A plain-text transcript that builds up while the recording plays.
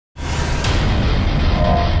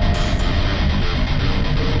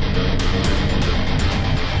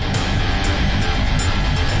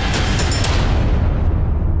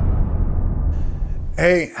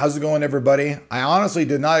Hey, how's it going, everybody? I honestly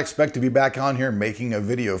did not expect to be back on here making a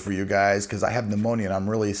video for you guys because I have pneumonia and I'm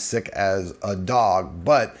really sick as a dog,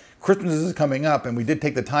 but Christmas is coming up and we did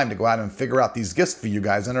take the time to go out and figure out these gifts for you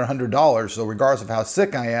guys under $100. So regardless of how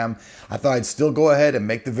sick I am, I thought I'd still go ahead and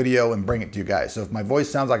make the video and bring it to you guys. So if my voice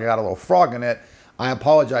sounds like I got a little frog in it, I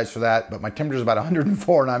apologize for that, but my temperature is about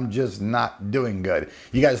 104 and I'm just not doing good.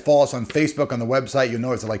 You guys follow us on Facebook, on the website. You'll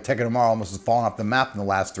notice that like Tech It Tomorrow almost has fallen off the map in the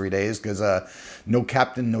last 3 days because no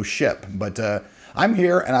captain, no ship. But I'm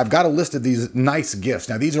here and I've got a list of these nice gifts.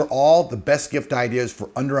 Now, these are all the best gift ideas for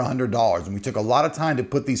under $100. And we took a lot of time to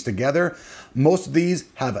put these together. Most of these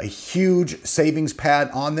have a huge savings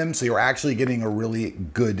pad on them, so you're actually getting a really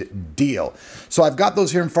good deal. So I've got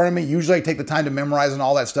those here in front of me. Usually I take the time to memorize and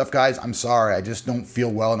all that stuff, guys. I'm sorry, I just don't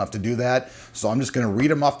feel well enough to do that. So I'm just gonna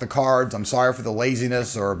read them off the cards. I'm sorry for the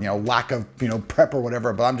laziness or lack of prep or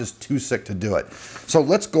whatever, but I'm just too sick to do it. So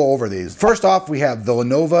let's go over these. First off, we have the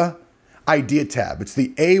Lenovo IdeaTab. It's the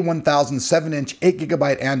A1000 7-inch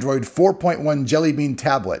 8GB Android 4.1 Jelly Bean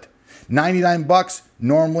tablet. 99 bucks,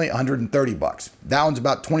 normally 130 bucks. That one's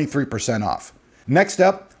about 23% off. Next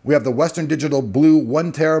up, we have the Western Digital Blue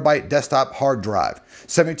 1TB desktop hard drive,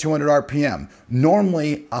 7200 RPM.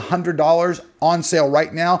 Normally $100, on sale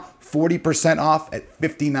right now, 40% off at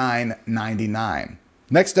 $59.99.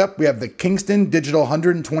 Next up, we have the Kingston Digital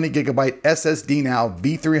 120GB SSD Now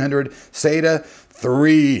V300 SATA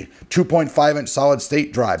 3 2.5-inch solid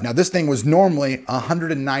state drive. Now this thing was normally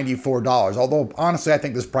 $194, although honestly I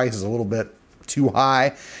think this price is a little bit too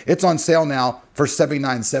high. It's on sale now for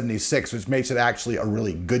 $79.76, which makes it actually a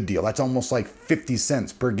really good deal. That's almost like 50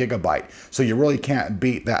 cents per gigabyte. So you really can't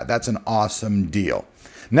beat that. That's an awesome deal.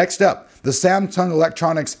 Next up, the Samsung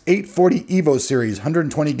Electronics 840 EVO Series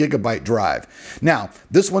 120GB drive. Now,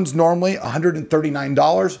 this one's normally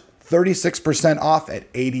 $139, 36% off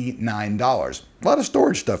at $89. A lot of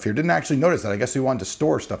storage stuff here. Didn't actually notice that. I guess we wanted to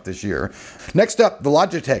store stuff this year. Next up, the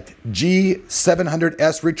Logitech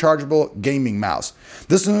G700S rechargeable gaming mouse.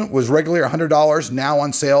 This one was regularly $100, now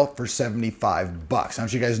on sale for 75 bucks. I'm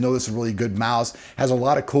sure you guys know this is a really good mouse. Has a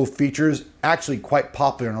lot of cool features, actually quite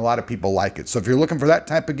popular and a lot of people like it. So if you're looking for that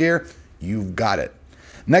type of gear, you've got it.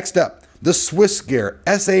 Next up, the Swissgear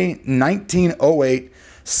SA1908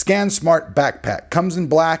 ScanSmart backpack. Comes in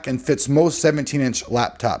black and fits most 17-inch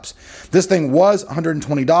laptops. This thing was $120,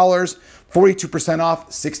 42% off,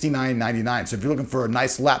 $69.99. So if you're looking for a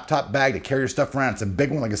nice laptop bag to carry your stuff around, it's a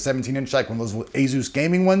big one, like a 17-inch, like one of those Asus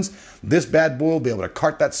gaming ones. This bad boy will be able to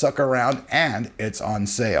cart that sucker around, and it's on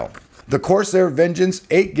sale. The Corsair Vengeance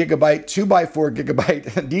 8GB 2x4GB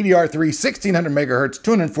DDR3 1600 MHz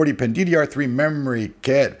 240 pin DDR3 memory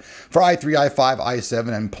kit for i3, i5,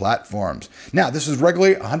 i7 and platforms. Now this is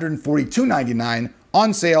regularly $142.99,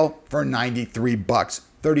 on sale for 93 bucks,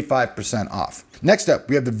 35% off. Next up,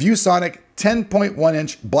 we have the ViewSonic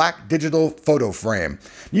 10.1-inch black digital photo frame.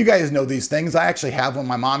 You guys know these things. I actually have one.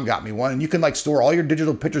 My mom got me one, and you can like store all your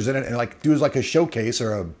digital pictures in it and like do like a showcase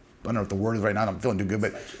or a, I don't know what the word is right now, I'm feeling too good,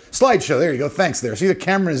 but slideshow, there you go, thanks there. See, the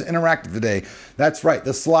camera is interactive today. That's right,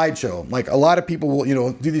 the slideshow. Like a lot of people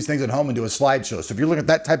will, do these things at home and do a slideshow. So if you're looking at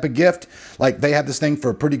that type of gift, like they have this thing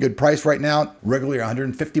for a pretty good price right now, regularly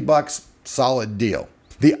 150 bucks, solid deal.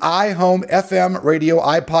 The iHome FM radio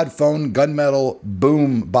iPod phone gunmetal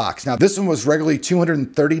boom box. Now this one was regularly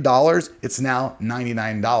 $230, it's now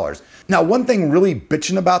 $99. Now one thing really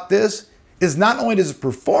bitching about this is not only does it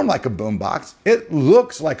perform like a boombox, it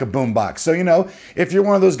looks like a boombox. So, if you're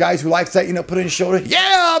one of those guys who likes that, put it in your shoulder,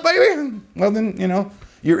 yeah, baby, well then,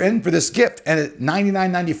 you're in for this gift. And at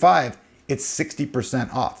 $99.95, it's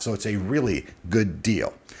 60% off. So it's a really good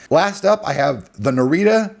deal. Last up, I have the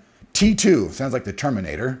Narita T2, sounds like the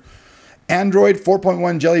Terminator. Android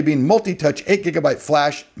 4.1 Jelly Bean multi-touch 8GB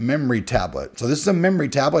flash memory tablet. So this is a memory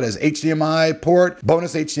tablet, has HDMI port,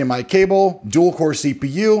 bonus HDMI cable, dual core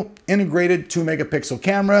CPU, integrated 2-megapixel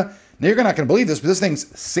camera. Now you're not gonna believe this, but this thing's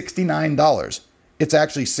 $69. It's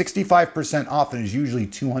actually 65% off and is usually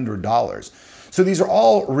 $200. So these are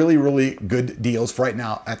all really, really good deals for right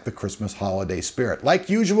now at the Christmas holiday spirit. Like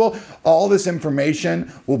usual, all this information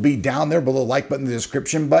will be down there below the like button, the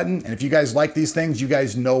description button. And if you guys like these things, you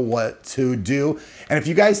guys know what to do. And if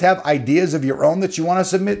you guys have ideas of your own that you want to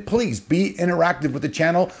submit, please be interactive with the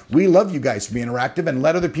channel. We love you guys to be interactive and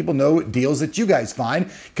let other people know deals that you guys find,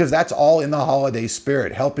 because that's all in the holiday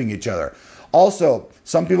spirit, helping each other. Also,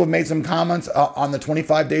 some people have made some comments on the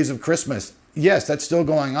 25 days of Christmas. Yes, that's still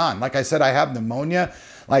going on. Like I said, I have pneumonia.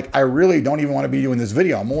 Like, I really don't even want to be doing this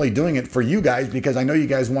video. I'm only doing it for you guys because I know you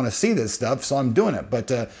guys want to see this stuff, so I'm doing it.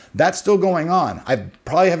 But that's still going on. I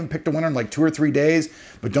probably haven't picked a winner in like 2 or 3 days,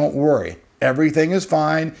 but don't worry. Everything is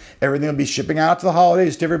fine. Everything will be shipping out to the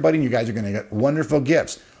holidays to everybody, and you guys are going to get wonderful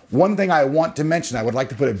gifts. One thing I want to mention, I would like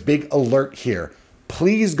to put a big alert here.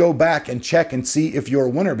 Please go back and check and see if you're a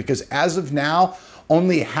winner, because as of now,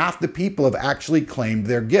 only half the people have actually claimed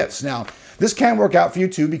their gifts. Now, this can work out for you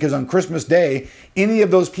too, because on Christmas Day, any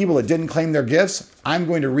of those people that didn't claim their gifts, I'm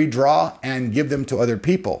going to redraw and give them to other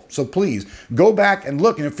people. So please go back and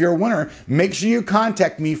look. And if you're a winner, make sure you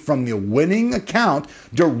contact me from the winning account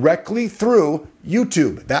directly through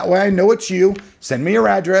YouTube. That way I know it's you. Send me your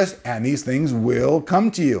address and these things will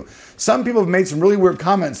come to you. Some people have made some really weird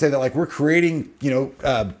comments, say that like we're creating,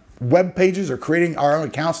 web pages or creating our own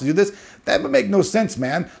accounts to do this. That would make no sense,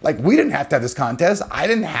 man. Like, we didn't have to have this contest. I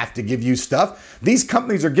didn't have to give you stuff. These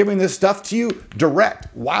companies are giving this stuff to you direct.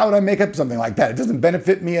 Why would I make up something like that? It doesn't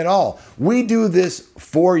benefit me at all. We do this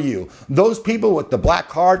for you. Those people with the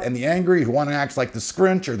black heart and the angry who want to act like the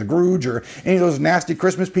Scrunch or the Grooge or any of those nasty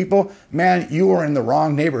Christmas people, man, you are in the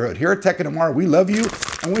wrong neighborhood. Here at Tech of Tomorrow, we love you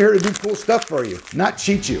and we're here to do cool stuff for you, not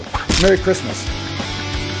cheat you. Merry Christmas.